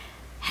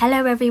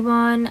Hello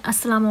everyone,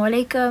 Assalamu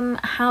alaikum.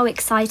 How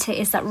excited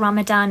is that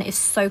Ramadan is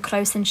so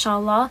close,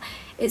 inshallah.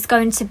 It's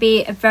going to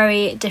be a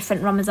very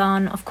different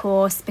Ramadan, of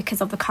course,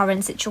 because of the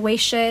current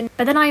situation.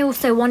 But then I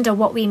also wonder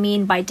what we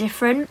mean by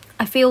different.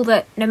 I feel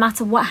that no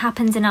matter what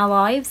happens in our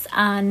lives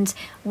and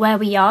where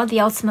we are, the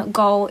ultimate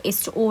goal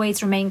is to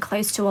always remain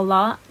close to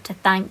Allah, to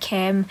thank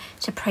Him,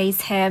 to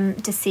praise Him,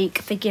 to seek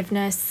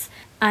forgiveness,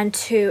 and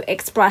to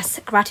express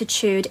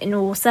gratitude in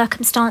all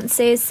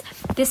circumstances.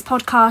 This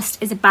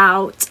podcast is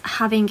about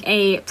having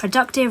a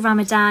productive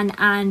Ramadan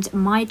and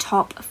my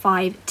top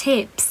 5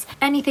 tips.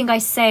 Anything I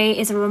say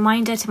is a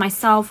reminder to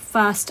myself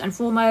first and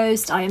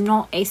foremost. I am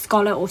not a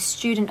scholar or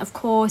student, of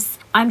course.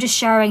 I'm just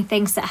sharing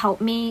things that help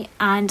me,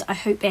 and I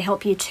hope they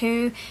help you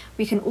too.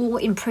 We can all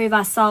improve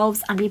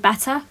ourselves and be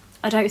better.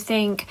 I don't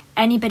think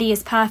anybody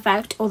is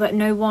perfect, or that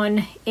no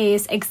one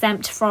is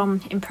exempt from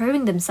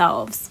improving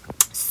themselves.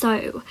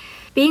 So,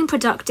 being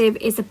productive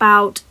is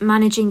about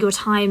managing your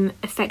time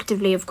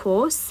effectively, of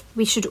course.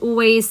 We should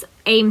always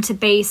aim to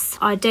base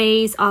our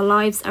days, our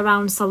lives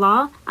around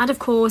Salah. And of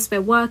course,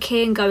 we're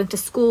working, going to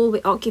school,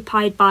 we're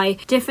occupied by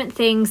different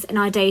things in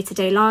our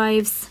day-to-day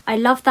lives. I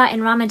love that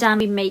in Ramadan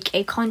we make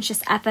a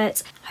conscious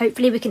effort.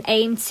 Hopefully we can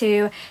aim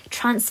to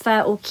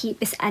transfer or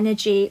keep this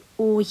energy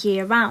all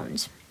year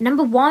round.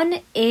 Number 1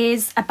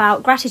 is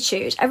about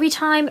gratitude. Every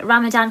time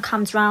Ramadan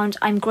comes round,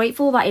 I'm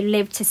grateful that I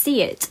lived to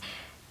see it.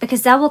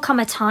 Because there will come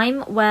a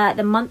time where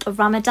the month of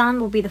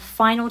Ramadan will be the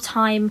final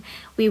time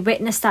we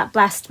witness that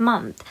blessed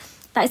month.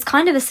 That is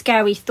kind of a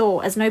scary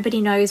thought, as nobody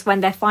knows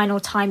when their final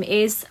time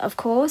is, of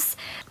course.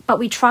 But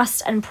we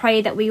trust and pray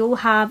that we all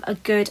have a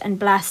good and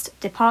blessed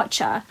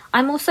departure.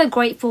 I'm also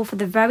grateful for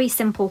the very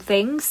simple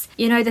things.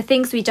 You know, the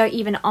things we don't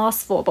even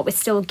ask for, but we're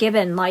still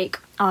given, like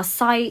our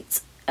sight,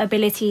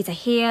 ability to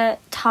hear,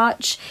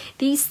 touch.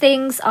 These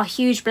things are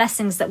huge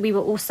blessings that we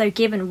were also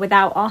given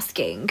without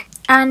asking.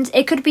 And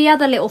it could be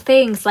other little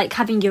things like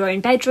having your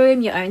own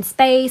bedroom, your own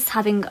space,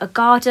 having a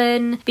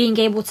garden, being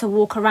able to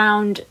walk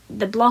around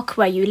the block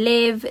where you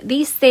live.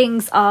 These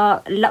things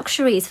are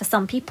luxuries for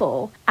some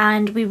people,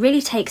 and we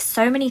really take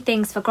so many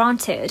things for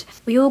granted.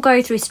 We all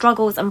go through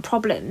struggles and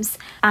problems,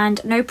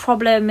 and no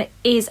problem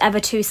is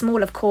ever too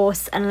small, of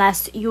course,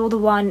 unless you're the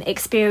one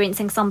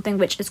experiencing something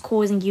which is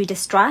causing you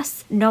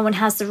distress. No one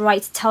has the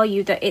right to tell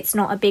you that it's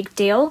not a big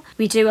deal.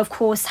 We do, of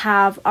course,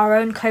 have our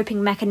own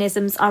coping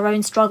mechanisms, our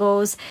own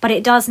struggles, but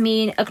it does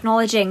mean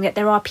acknowledging that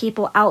there are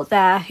people out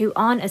there who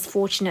aren't as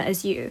fortunate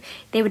as you.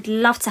 They would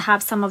love to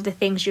have some of the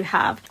things you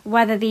have,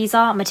 whether these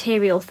are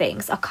material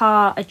things, a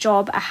car, a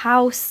job, a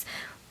house,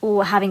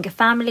 or having a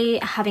family,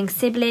 having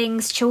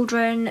siblings,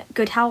 children,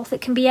 good health. It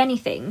can be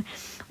anything.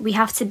 We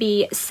have to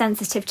be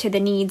sensitive to the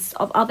needs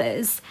of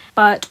others,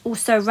 but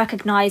also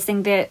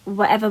recognizing that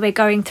whatever we're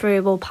going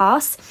through will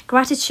pass.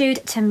 Gratitude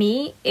to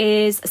me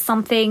is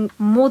something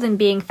more than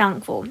being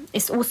thankful.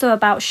 It's also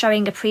about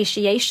showing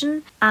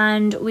appreciation,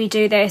 and we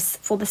do this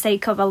for the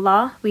sake of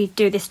Allah. We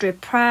do this through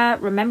prayer,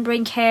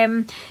 remembering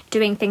Him,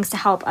 doing things to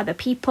help other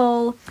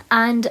people.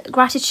 And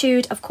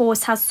gratitude, of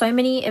course, has so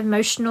many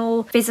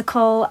emotional,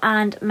 physical,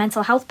 and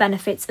mental health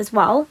benefits as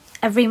well.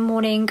 Every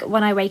morning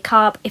when I wake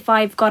up, if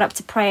I've got up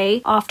to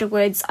pray,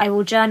 afterwards I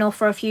will journal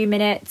for a few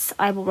minutes.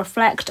 I will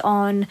reflect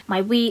on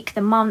my week,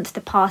 the month,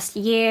 the past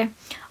year.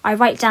 I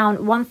write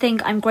down one thing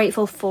I'm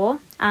grateful for,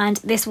 and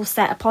this will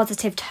set a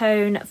positive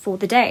tone for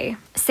the day.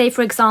 Say,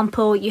 for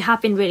example, you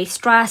have been really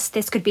stressed.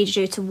 This could be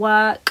due to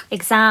work,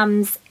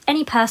 exams,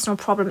 any personal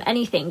problem,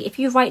 anything. If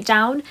you write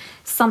down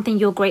something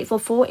you're grateful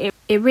for,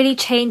 it really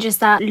changes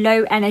that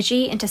low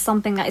energy into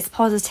something that is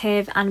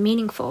positive and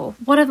meaningful.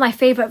 One of my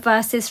favourite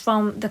verses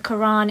from the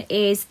Quran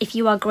is, "If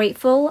you are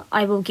grateful,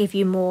 I will give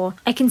you more."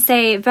 I can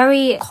say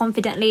very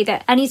confidently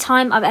that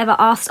anytime I've ever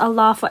asked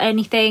Allah for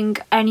anything,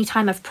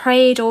 anytime I've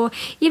prayed, or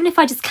even if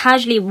I just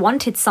casually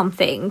wanted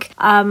something,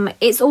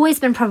 it's always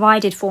been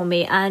provided for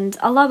me, and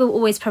Allah will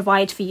always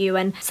provide for you.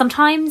 And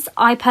sometimes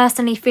I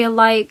personally feel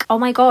like, oh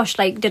my gosh,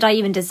 like, did I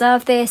even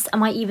deserve this?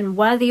 Am I even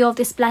worthy of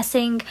this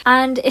blessing?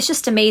 And it's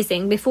just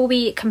amazing. Before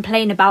we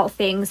complain about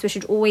things, we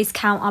should always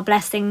count our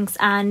blessings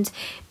and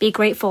be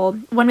grateful.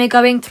 When we're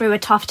going through a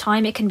tough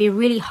time, it can be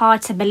really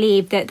hard to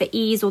believe that the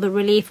ease or the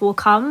relief will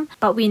come,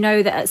 but we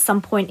know that at some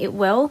point it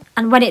will.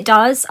 And when it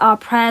does, our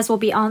prayers will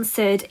be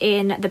answered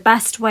in the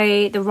best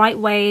way, the right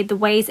way, the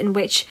ways in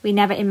which we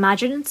never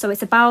imagined. So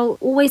it's about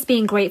always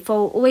being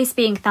grateful, always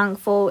being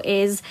thankful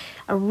is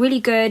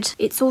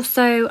it's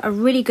also a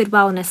really good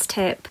wellness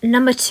tip.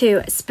 Number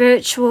 2,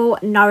 spiritual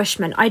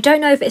nourishment. I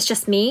don't know if it's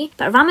just me,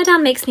 but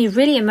Ramadan makes me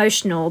really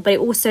emotional, but it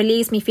also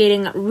leaves me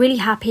feeling really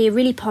happy,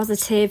 really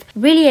positive,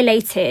 really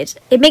elated.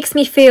 It makes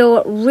me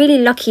feel really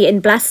lucky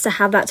and blessed to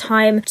have that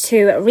time to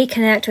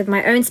reconnect with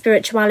my own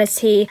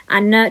spirituality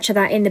and nurture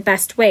that in the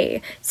best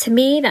way. To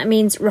me, that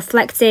means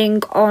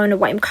reflecting on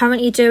what I'm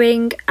currently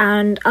doing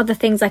and other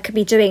things I could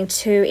be doing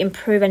to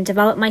improve and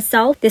develop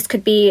myself. This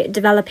could be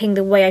developing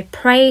the way I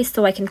pray, so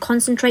so I can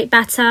concentrate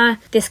better.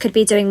 This could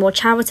be doing more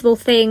charitable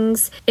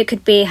things. It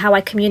could be how I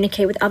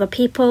communicate with other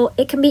people.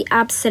 It can be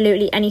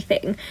absolutely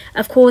anything.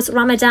 Of course,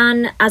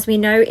 Ramadan, as we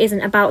know,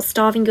 isn't about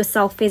starving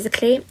yourself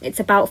physically. It's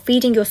about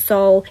feeding your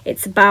soul.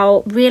 It's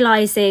about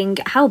realizing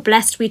how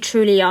blessed we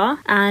truly are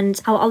and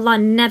how Allah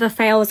never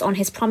fails on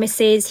his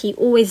promises. He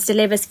always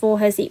delivers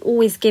for us. He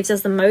always gives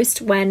us the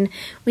most when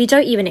we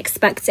don't even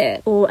expect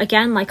it. Or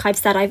again, like I've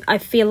said, I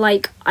feel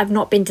like I've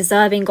not been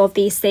deserving of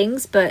these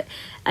things, but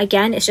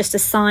again, it's just a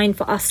sign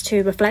for us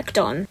to reflect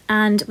on.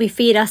 And we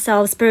feed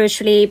ourselves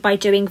spiritually by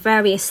doing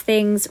various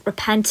things,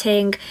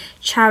 repenting,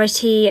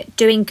 charity,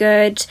 doing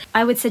good.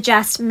 I would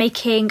suggest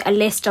making a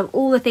list of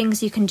all the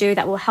things you can do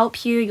that will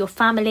help you, your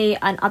family,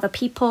 and other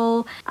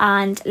people.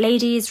 And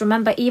ladies,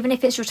 remember, even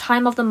if it's your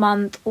time of the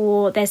month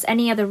or there's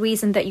any other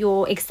reason that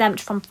you're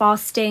exempt from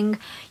fasting,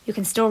 you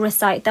can still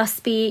recite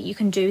tasbih, you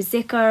can do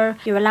zikr,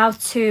 you're allowed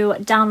to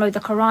download the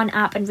Quran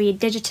app and read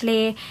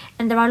digitally.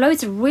 And there are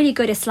loads of really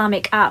good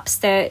Islamic apps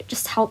that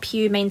just help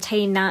you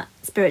maintain that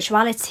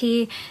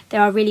spirituality.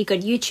 There are really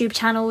good YouTube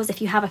channels.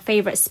 If you have a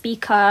favorite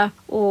speaker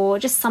or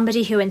just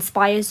somebody who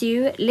inspires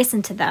you,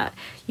 listen to that.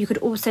 You could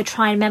also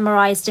try and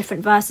memorize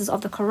different verses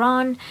of the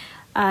Quran,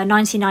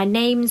 99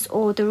 names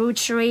or Durood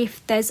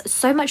Sharif. There's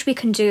so much we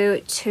can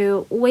do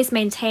to always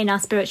maintain our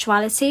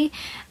spirituality,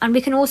 and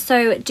we can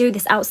also do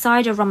this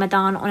outside of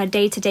Ramadan on a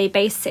day-to-day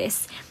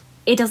basis.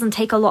 It doesn't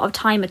take a lot of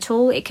time at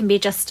all. It can be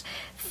just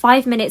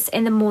 5 minutes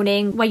in the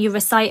morning where you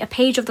recite a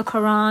page of the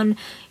Quran,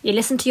 you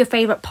listen to your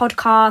favourite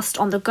podcast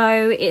on the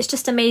go. It's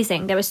just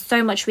amazing. There is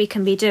so much we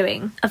can be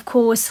doing. Of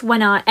course,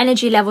 when our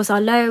energy levels are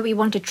low, we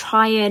want to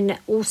try and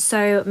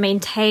also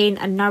maintain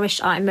and nourish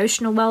our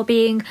emotional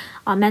well-being,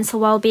 our mental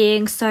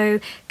well-being.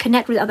 So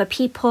connect with other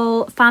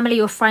people,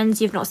 family or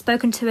friends you've not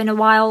spoken to in a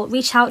while.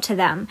 Reach out to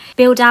them,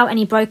 build out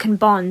any broken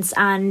bonds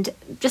and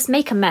just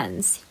make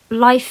amends.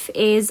 Life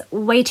is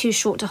way too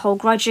short to hold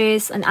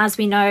grudges, and as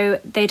we know,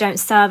 they don't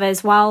serve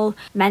as well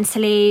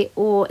mentally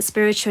or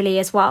spiritually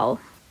as well.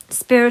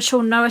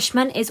 Spiritual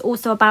nourishment is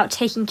also about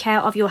taking care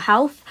of your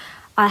health.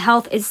 Our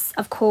health is,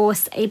 of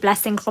course, a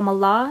blessing from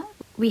Allah.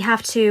 We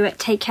have to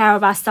take care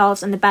of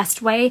ourselves in the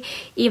best way.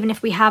 Even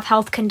if we have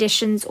health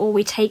conditions or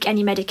we take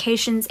any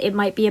medications, it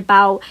might be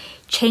about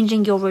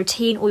changing your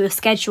routine or your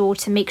schedule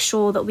to make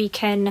sure that we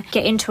can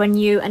get into a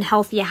new and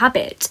healthier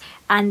habit.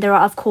 And there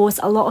are, of course,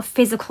 a lot of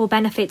physical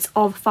benefits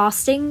of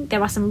fasting.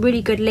 There are some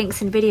really good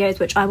links and videos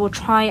which I will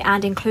try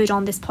and include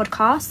on this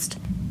podcast.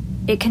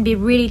 It can be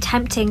really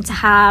tempting to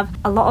have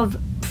a lot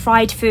of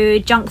fried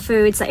food, junk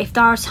foods at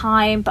iftar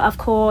time, but of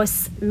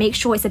course make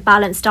sure it's a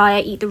balanced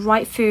diet. Eat the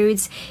right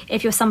foods.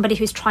 If you're somebody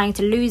who's trying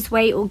to lose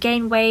weight or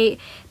gain weight,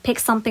 pick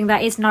something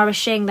that is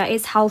nourishing, that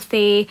is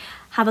healthy.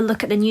 Have a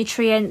look at the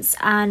nutrients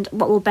and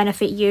what will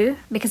benefit you,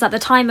 because at the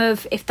time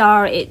of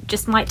iftar it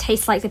just might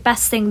taste like the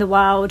best thing in the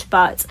world,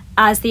 but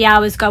as the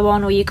hours go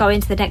on or you go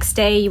into the next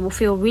day, you will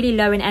feel really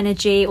low in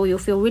energy or you'll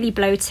feel really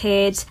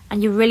bloated,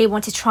 and you really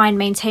want to try and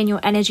maintain your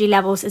energy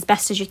levels as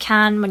best as you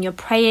can when you're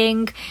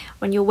praying,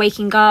 when you're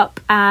waking up.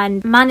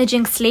 And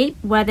managing sleep,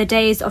 where the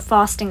days of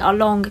fasting are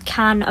long,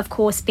 can of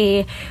course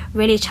be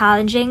really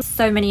challenging.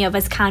 So many of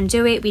us can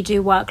do it. We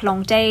do work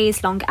long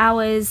days, long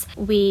hours,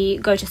 we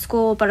go to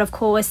school, but of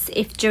course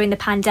if during the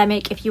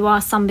pandemic, if you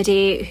are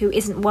somebody who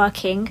isn't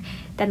working,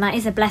 then that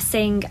is a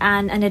blessing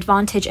and an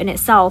advantage in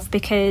itself,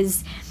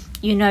 because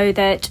you know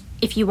that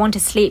if you want to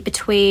sleep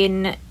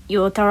between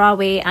your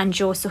Tarawih and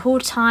your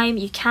Suhoor time,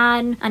 you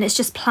can. And it's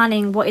just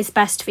planning what is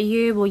best for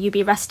you. Will you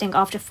be resting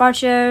after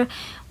Fajr?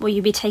 Will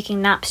you be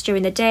taking naps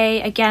during the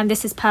day? Again,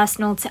 this is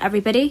personal to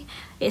everybody.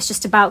 It's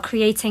just about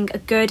creating a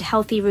good,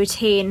 healthy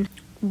routine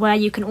where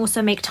you can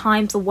also make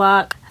time for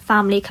work,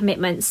 family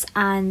commitments,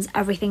 and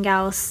everything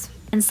else.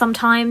 And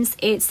sometimes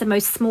it's the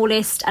most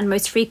smallest and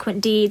most frequent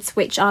deeds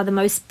which are the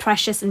most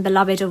precious and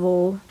beloved of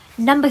all.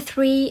 Number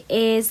 3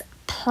 is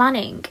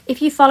planning.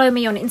 If you follow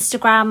me on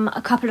Instagram,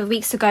 a couple of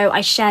weeks ago I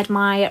shared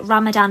my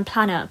Ramadan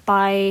planner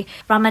by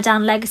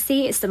Ramadan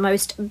Legacy. It's the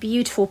most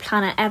beautiful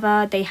planner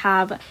ever. They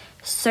have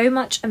so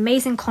much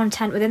amazing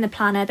content within the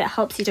planner that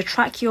helps you to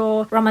track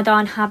your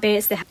Ramadan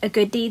habits. They have a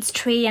good deeds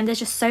tree, and there's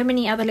just so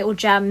many other little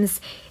gems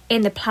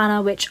in the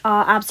planner which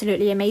are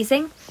absolutely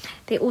amazing.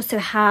 They also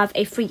have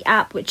a free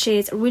app which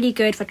is really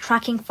good for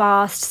tracking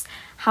fasts,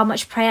 how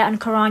much prayer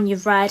and Quran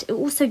you've read. It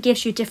also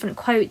gives you different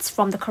quotes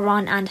from the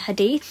Quran and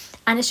Hadith,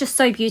 and it's just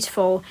so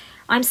beautiful.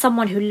 I'm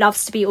someone who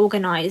loves to be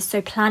organised,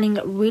 so planning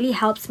really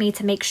helps me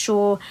to make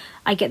sure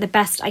I get the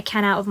best I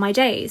can out of my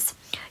days.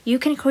 You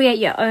can create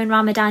your own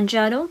Ramadan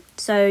journal,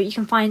 so you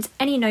can find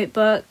any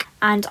notebook,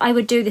 and I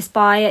would do this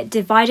by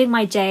dividing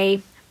my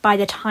day by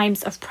the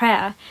times of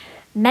prayer.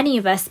 Many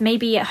of us may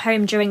be at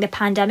home during the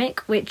pandemic,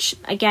 which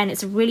again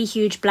is a really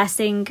huge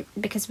blessing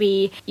because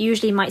we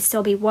usually might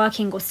still be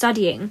working or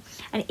studying.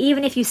 And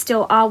even if you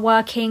still are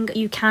working,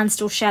 you can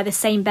still share the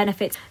same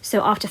benefits.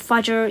 So after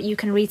Fajr, you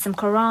can read some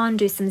Quran,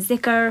 do some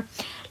zikr,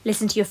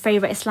 listen to your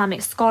favorite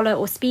Islamic scholar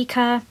or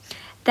speaker.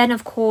 Then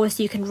of course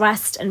you can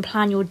rest and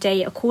plan your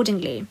day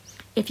accordingly.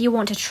 If you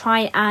want to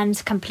try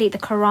and complete the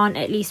Quran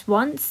at least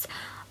once,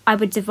 I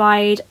would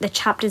divide the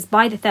chapters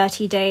by the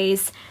 30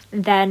 days,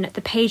 then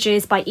the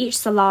pages by each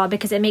salah,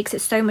 because it makes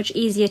it so much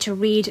easier to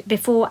read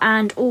before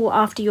and or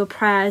after your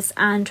prayers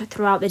and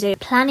throughout the day.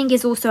 Planning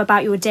is also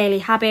about your daily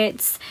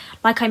habits.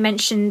 Like I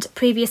mentioned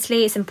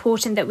previously, it's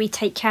important that we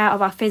take care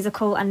of our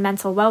physical and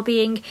mental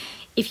well-being.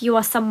 If you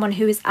are someone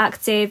who is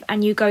active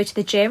and you go to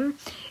the gym,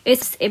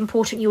 it's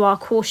important you are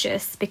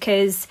cautious,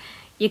 because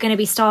you're going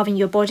to be starving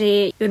your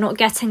body. You're not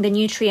getting the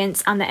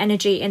nutrients and the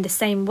energy in the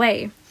same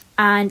way.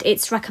 And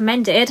it's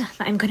recommended,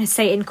 I'm going to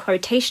say in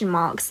quotation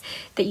marks,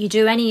 that you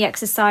do any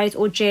exercise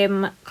or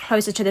gym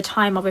closer to the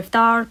time of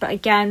iftar. But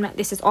again,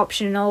 this is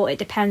optional. It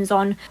depends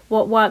on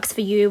what works for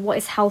you, what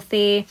is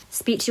healthy.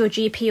 Speak to your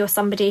GP or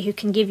somebody who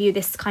can give you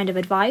this kind of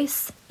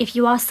advice. If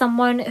you are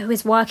someone who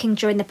is working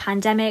during the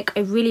pandemic, I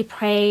really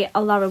pray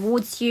Allah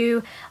rewards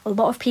you. A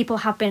lot of people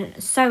have been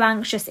so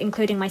anxious,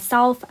 including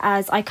myself,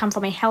 as I come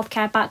from a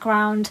healthcare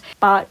background.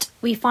 But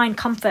we find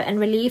comfort and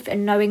relief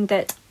in knowing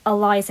that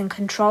Allah is in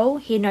control.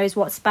 He knows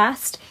what's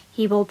best.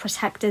 He will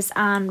protect us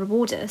and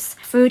reward us.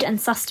 Food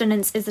and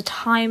sustenance is a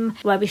time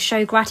where we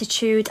show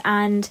gratitude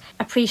and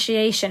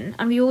appreciation.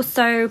 And we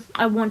also,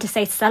 I want to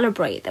say,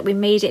 celebrate that we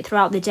made it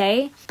throughout the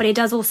day. But it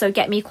does also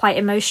get me quite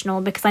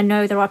emotional, because I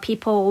know there are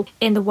people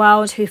in the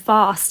world who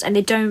fast and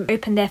they don't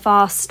open their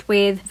fast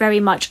with very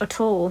much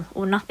at all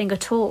or nothing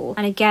at all.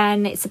 And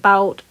again, it's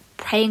about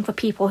praying for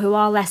people who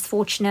are less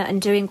fortunate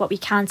and doing what we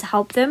can to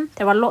help them.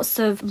 There are lots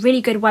of really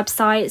good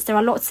websites. There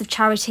are lots of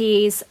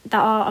charities that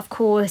are, of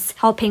course,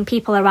 helping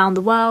people around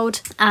the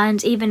world.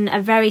 And even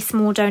a very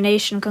small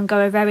donation can go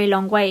a very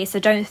long way. So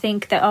don't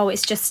think that, oh,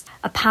 it's just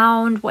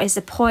 £1. What is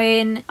the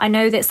point? I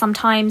know that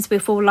sometimes we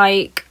feel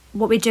like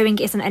what we're doing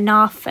isn't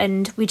enough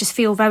and we just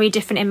feel very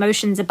different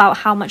emotions about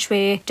how much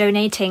we're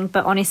donating.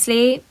 But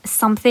honestly,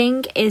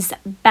 something is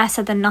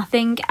better than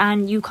nothing,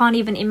 and you can't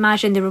even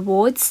imagine the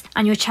rewards,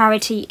 and your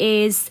charity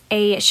is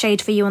a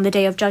shade for you on the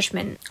Day of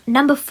Judgment.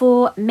 Number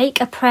 4,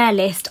 make a prayer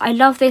list. I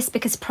love this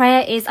because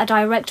prayer is a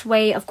direct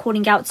way of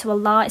calling out to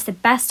Allah. It's the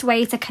best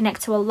way to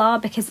connect to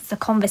Allah because it's a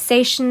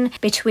conversation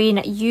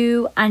between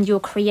you and your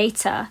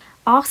Creator.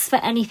 Ask for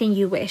anything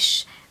you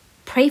wish.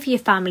 Pray for your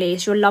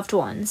families, your loved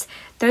ones,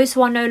 those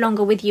who are no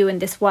longer with you in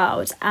this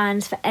world,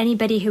 and for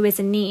anybody who is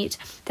in need.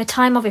 The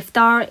time of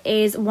iftar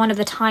is one of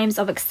the times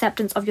of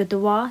acceptance of your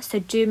dua, so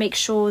do make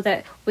sure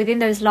that within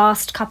those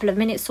last couple of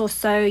minutes or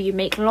so, you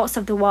make lots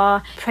of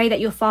dua, pray that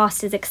your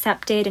fast is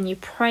accepted, and you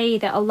pray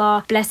that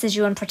Allah blesses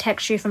you and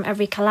protects you from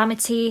every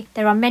calamity.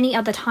 There are many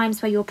other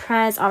times where your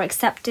prayers are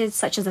accepted,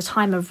 such as a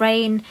time of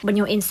rain, when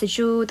you're in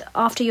sujood,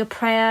 after your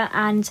prayer,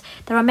 and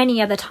there are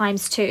many other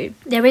times too.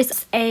 There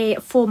is a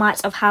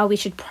format of how we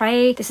should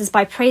pray. This is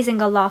by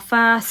praising Allah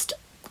first,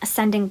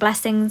 sending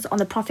blessings on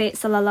the Prophet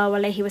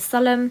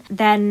ﷺ,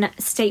 then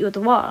state your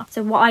dua.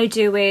 So what I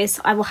do is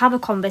I will have a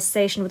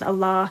conversation with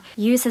Allah,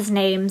 use his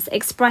names,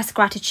 express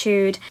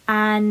gratitude,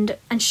 and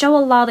show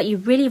Allah that you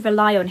really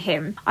rely on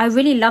him. I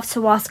really love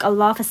to ask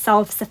Allah for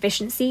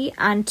self-sufficiency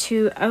and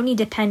to only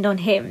depend on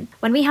him.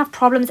 When we have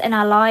problems in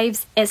our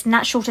lives, it's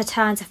natural to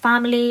turn to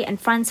family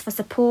and friends for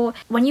support.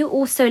 When you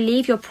also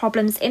leave your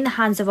problems in the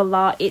hands of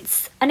Allah,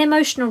 it's an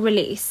emotional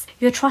release.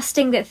 You're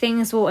trusting that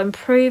things will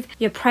improve,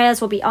 your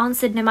prayers will be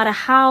answered no matter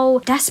how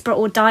desperate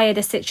or dire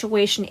the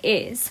situation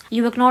is.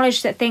 You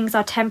acknowledge that things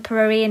are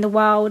temporary in the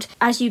world.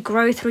 As you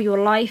grow through your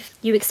life,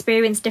 you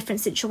experience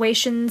different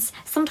situations.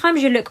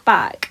 Sometimes you look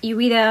back, you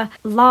either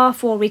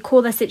laugh or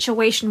recall the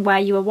situation where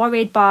you were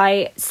worried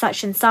by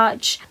such and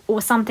such,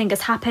 or something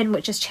has happened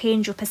which has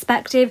changed your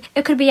perspective.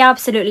 It could be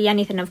absolutely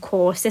anything, of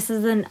course. This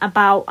isn't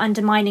about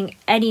undermining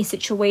any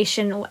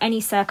situation or any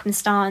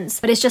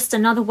circumstance, but it's just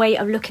another way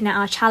of looking at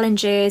our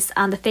challenges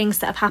and the things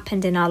that have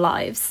happened in our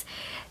lives.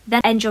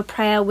 Then end your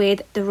prayer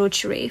with Durood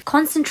Sharif.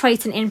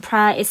 Concentrating in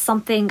prayer is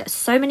something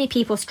so many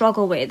people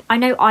struggle with. I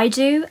know I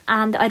do,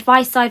 and the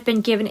advice I've been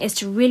given is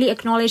to really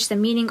acknowledge the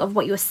meaning of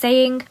what you're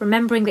saying,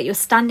 remembering that you're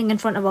standing in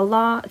front of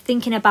Allah,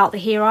 thinking about the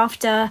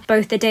hereafter,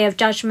 both the Day of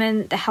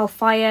Judgment, the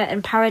hellfire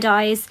and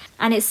paradise.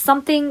 And it's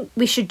something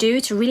we should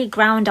do to really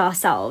ground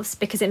ourselves,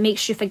 because it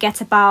makes you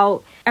forget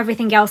about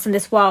everything else in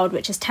this world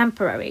which is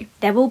temporary.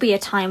 There will be a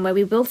time where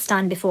we will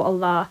stand before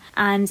Allah,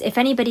 and if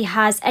anybody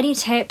has any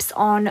tips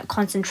on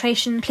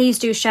concentration, please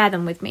do share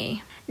them with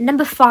me.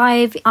 Number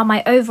 5 are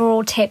my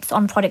overall tips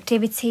on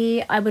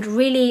productivity. I would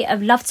really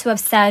have loved to have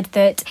said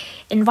that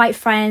invite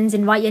friends,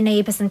 invite your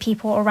neighbours and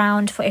people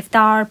around for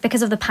iftar.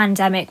 Because of the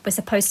pandemic, we're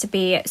supposed to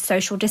be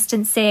social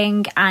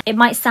distancing, and it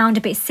might sound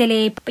a bit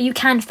silly, but you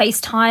can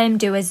FaceTime,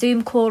 do a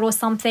Zoom call or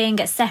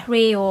something at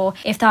Sehri or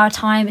iftar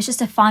time. It's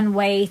just a fun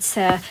way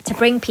to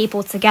bring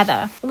people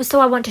together. Also,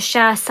 I want to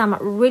share some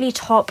really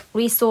top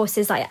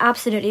resources I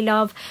absolutely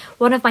love.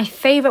 One of my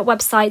favourite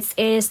websites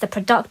is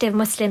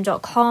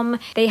theproductivemuslim.com.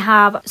 They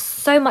have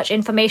so much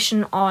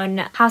information on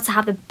how to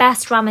have the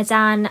best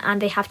Ramadan, and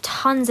they have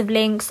tons of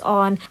links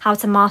on how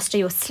to master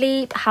your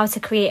sleep, how to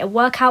create a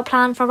workout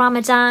plan for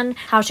Ramadan,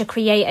 how to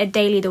create a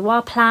daily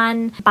dua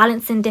plan,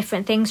 balancing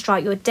different things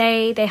throughout your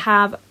day. They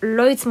have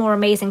loads more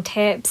amazing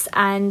tips,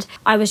 and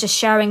I was just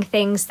sharing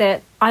things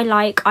that I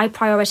like, I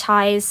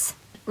prioritize.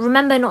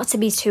 remember not to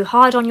be too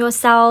hard on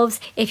yourselves.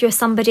 If you're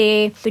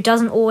somebody who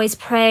doesn't always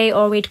pray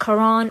or read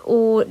Quran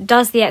or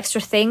does the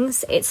extra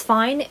things, it's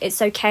fine,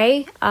 it's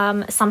okay.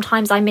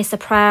 Sometimes I miss a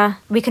prayer.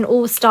 We can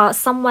all start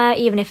somewhere,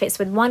 even if it's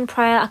with one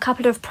prayer, a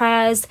couple of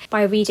prayers,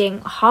 by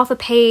reading half a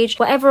page,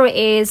 whatever it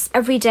is.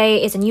 Every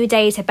day is a new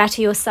day to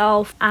better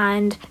yourself,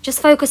 and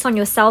just focus on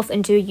yourself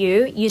and do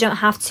you. You don't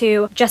have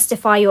to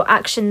justify your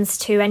actions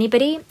to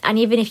anybody. And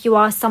even if you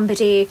are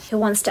somebody who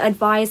wants to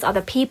advise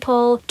other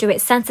people, do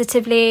it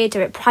sensitively,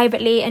 do it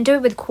privately, and do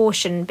it with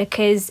caution,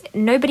 because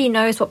nobody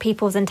knows what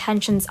people's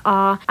intentions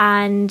are,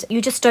 and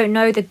you just don't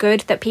know the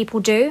good that people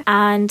do,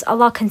 and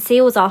Allah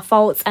conceals our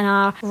faults and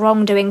our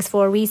wrongdoings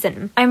for a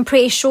reason. I'm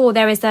pretty sure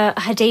there is a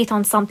hadith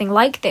on something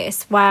like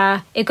this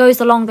where it goes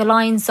along the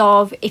lines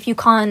of, if you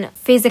can't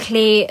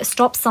physically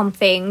stop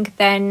something,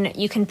 then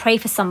you can pray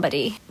for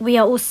somebody. We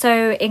are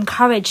also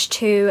encouraged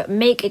to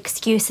make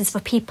excuses for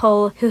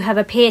people who have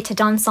appeared to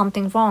done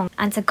something wrong,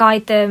 and to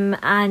guide them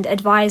and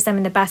advise them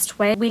in the best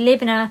way. We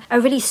live in a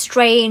really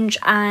strange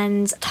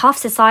and tough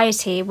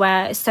society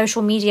where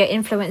social media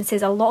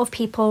influences a lot of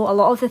people, a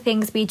lot of the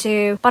things we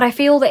do, but I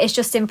feel that it's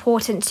just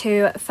important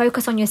to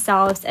focus on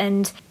yourselves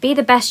and be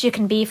the best you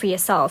can be for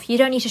yourself. You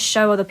don't need to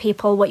show other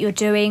people what you're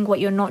doing, what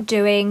you're not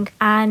doing,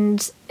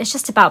 and it's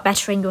just about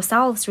bettering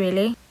yourselves,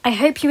 really. I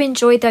hope you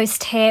enjoyed those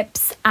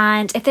tips,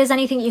 and if there's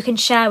anything you can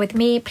share with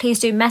me, please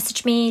do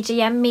message me,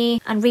 DM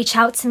me, and reach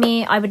out to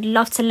me. I would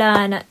love to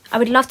learn. I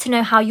would love to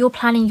know how you're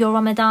planning your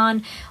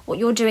Ramadan, what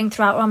you're doing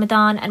throughout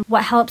Ramadan, and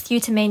what helps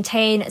you to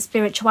maintain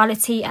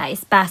spirituality at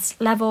its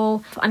best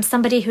level. I'm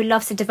somebody who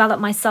loves to develop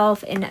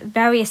myself in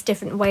various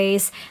different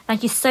ways.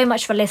 Thank you so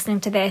much for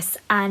listening to this,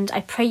 and I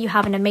pray you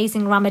have an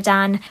amazing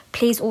Ramadan.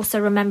 Please also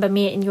remember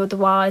me in your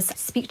du'as.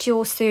 Speak to you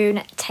all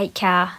soon. Take care.